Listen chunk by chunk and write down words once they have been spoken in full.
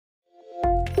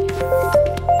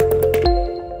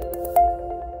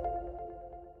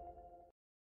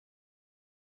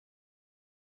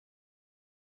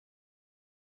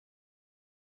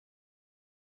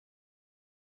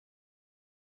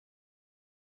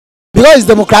because it's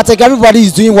democratic, everybody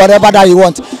is doing whatever that he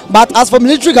wants. But as for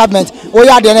military government, we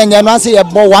are the end and say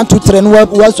about 1, 2, 3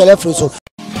 who so left so.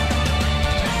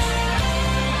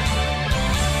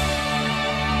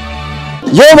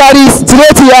 Yo buddies, today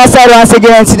to your side once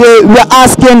again. Today we are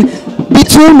asking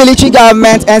between military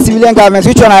government and civilian government,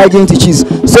 which one are you going to choose?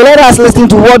 So let us listen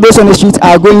to what those on the streets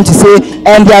are going to say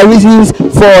and their reasons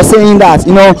for saying that.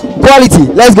 You know,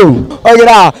 quality. Let's go. Okay,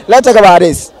 now let's talk about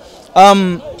this.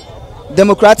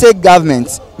 Democratic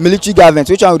government, military government,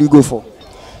 which one would you go for?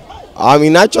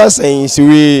 In actual sense,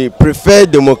 we prefer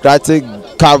democratic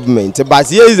government, but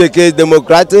here is the case: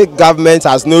 democratic government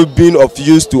has not been of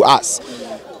use to us.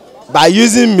 By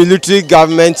using military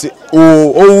government,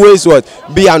 will always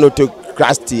be an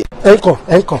autocracy.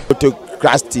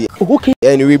 Autocracy. Okay.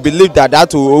 And we believe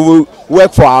that will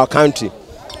work for our country.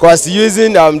 Because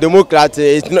using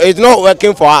democracy, it's not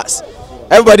working for us.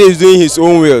 Everybody is doing his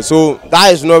own will, so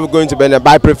that is not going to benefit.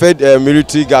 But I prefer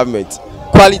military government.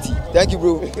 Quality. Thank you,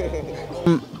 bro.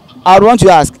 I would want to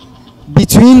ask,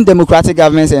 between democratic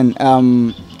governments and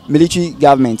military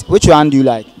government, which one do you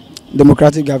like?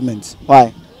 Democratic government.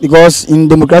 Why? Because in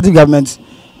democratic government,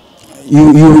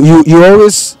 you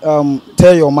always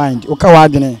tell your mind.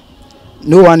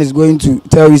 No one is going to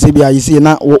tell you say you see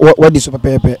now what is super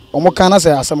paper. Omo kana say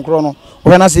asam krono.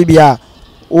 Omo say bia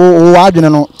o adwene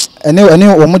no ene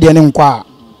omo de ne nkwa.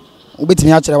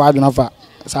 Obetimi a kire wa adwene fa.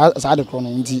 Sa de krono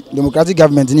nti democratic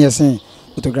government ni yesen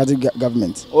autocratic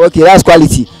government. Okay, that's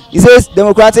quality. It says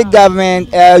democratic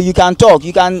government, you can talk,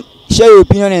 you can share your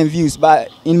opinion and views, but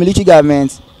in military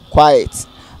government, quiet.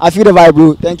 I feel the vibe,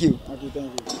 bro. Thank you. Okay, thank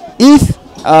you. If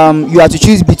you have to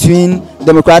choose between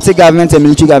democratic government and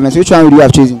military government, which one would you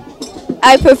have chosen?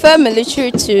 I prefer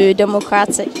military to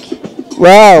democratic.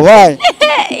 Wow, why?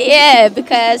 Yeah,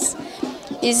 because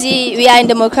you see, we are in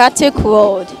democratic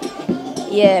world.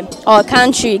 Yeah, our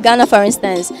country, Ghana for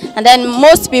instance, and then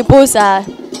most people are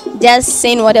just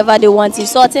saying whatever they want,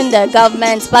 insulting the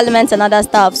government, parliament and other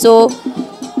stuff. So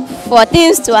for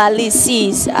things to at least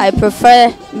cease, I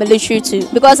prefer military too.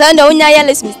 Because I know when I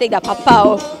let's mistake that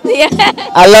papa. Yeah.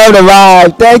 I love the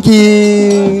vibe. Thank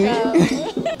you.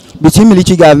 Between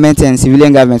military government and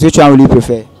civilian government, which one will you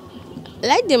prefer? I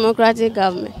like democratic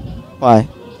government. Why?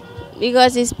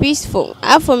 Because it's peaceful.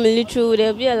 After military,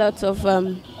 there'll be a lot of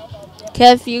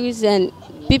curfews and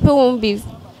people won't be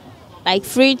like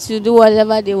free to do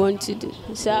whatever they want to do.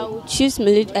 So I would choose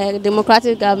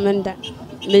democratic government than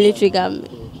military government.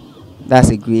 That's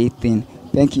a great thing.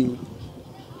 Thank you.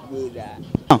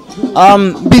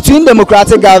 Between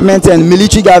democratic government and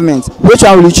military government, which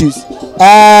one will you choose?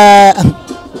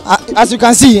 As you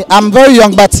can see, I'm very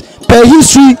young, but per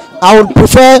history, I would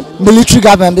prefer military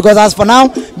government because as for now,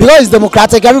 because it's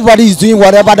democratic, everybody is doing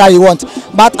whatever that he wants.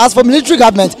 But as for military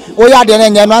government, we are the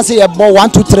end and say about 1,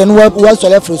 2, 3 who so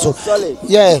left so.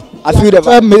 Yeah, I feel the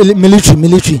vibe.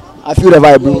 Military. I feel the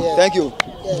vibe, bro. Yeah. Thank you.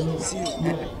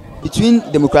 Between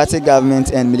democratic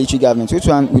government and military government, which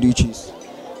one would you choose?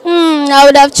 I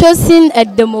would have chosen a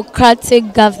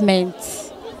democratic government.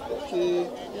 Okay.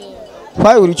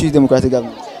 Why would you choose democratic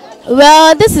government?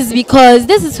 Well, this is because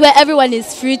this is where everyone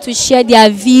is free to share their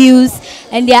views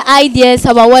and their ideas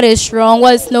about what is wrong,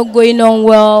 what is not going on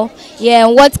well, yeah,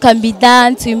 and what can be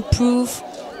done to improve.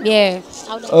 Yeah.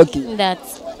 Okay.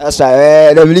 That's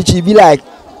right. The military be like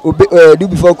do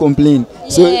before complain.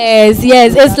 So yes,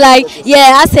 it's like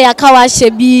I say a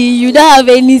kawashebi, you don't have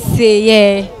any say.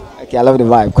 Yeah. Okay, I love the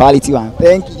vibe. Quality one.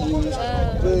 Thank you.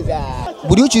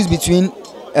 Would you choose between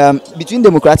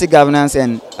democratic governance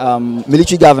and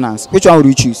military governance? Which one would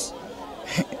you choose?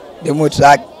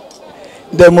 Democratic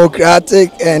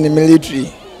and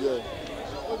military.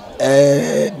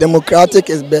 Democratic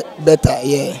is better.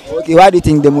 Yeah. Okay, why do you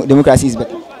think democracy is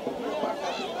better?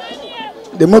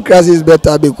 Democracy is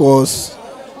better because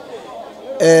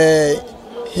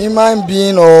human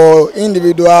being or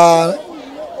individual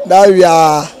that we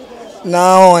are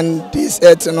now on this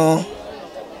earth, you know,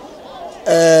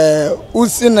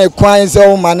 who's in a coin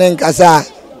so man in Casa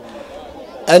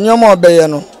and no more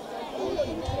bayano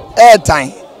air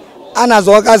time. And as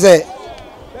well as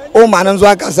oh man and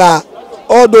Zwakasa,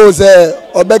 all those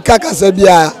Obeka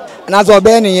Casabia and as well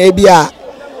Benny Abia,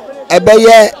 a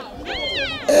baye.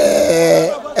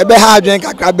 Ebe ha drink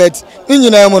a crabet in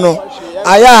your name.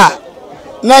 Aya,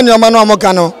 none your man or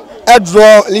mocano,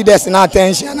 draw leaders in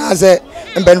attention. I say,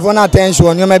 and Ben for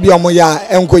attention, you may be a moya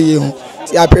and you.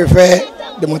 See, I prefer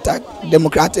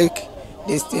democratic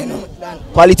destiny.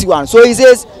 Quality one. So he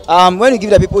says, when you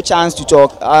give the people chance to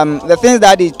talk, the things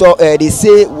that they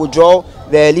say will draw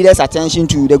the leaders' attention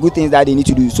to the good things that they need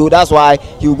to do. So that's why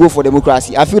he will go for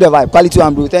democracy. I feel the vibe. Quality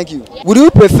one, bro. Thank you. Would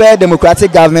you prefer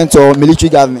democratic government or military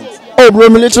government? Oh, bro,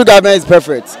 military government is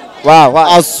perfect. Wow.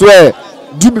 I swear.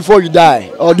 Do before you die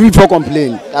or do before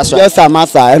complain. That's right. Yes, sir,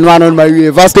 master. And one on my way.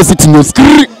 Vasco City news.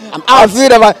 I'm I out. feel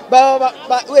the vibe.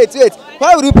 But wait.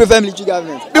 Why would you prefer military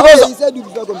government? Because you said do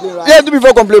before complain, right? Yeah, do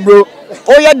before complain, bro.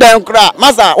 Oh, yeah, damn crap.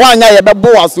 Master, one year, but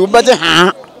boss, but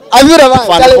I feel the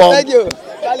vibe. Thank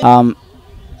you.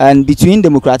 And between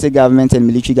democratic government and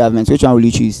military government, which one will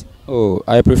you choose? Oh,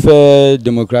 I prefer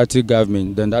democratic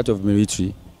government than that of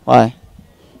military. Why?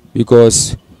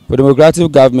 Because for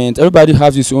democratic government, everybody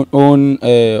has his own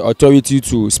authority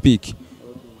to speak.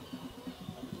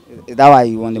 Is that why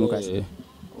you want democracy? Yeah.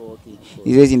 Oh, okay.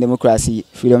 He says in democracy,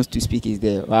 freedom to speak is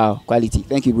there. Wow, quality.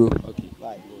 Thank you, bro. Okay.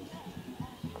 Bye.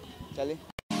 Charlie?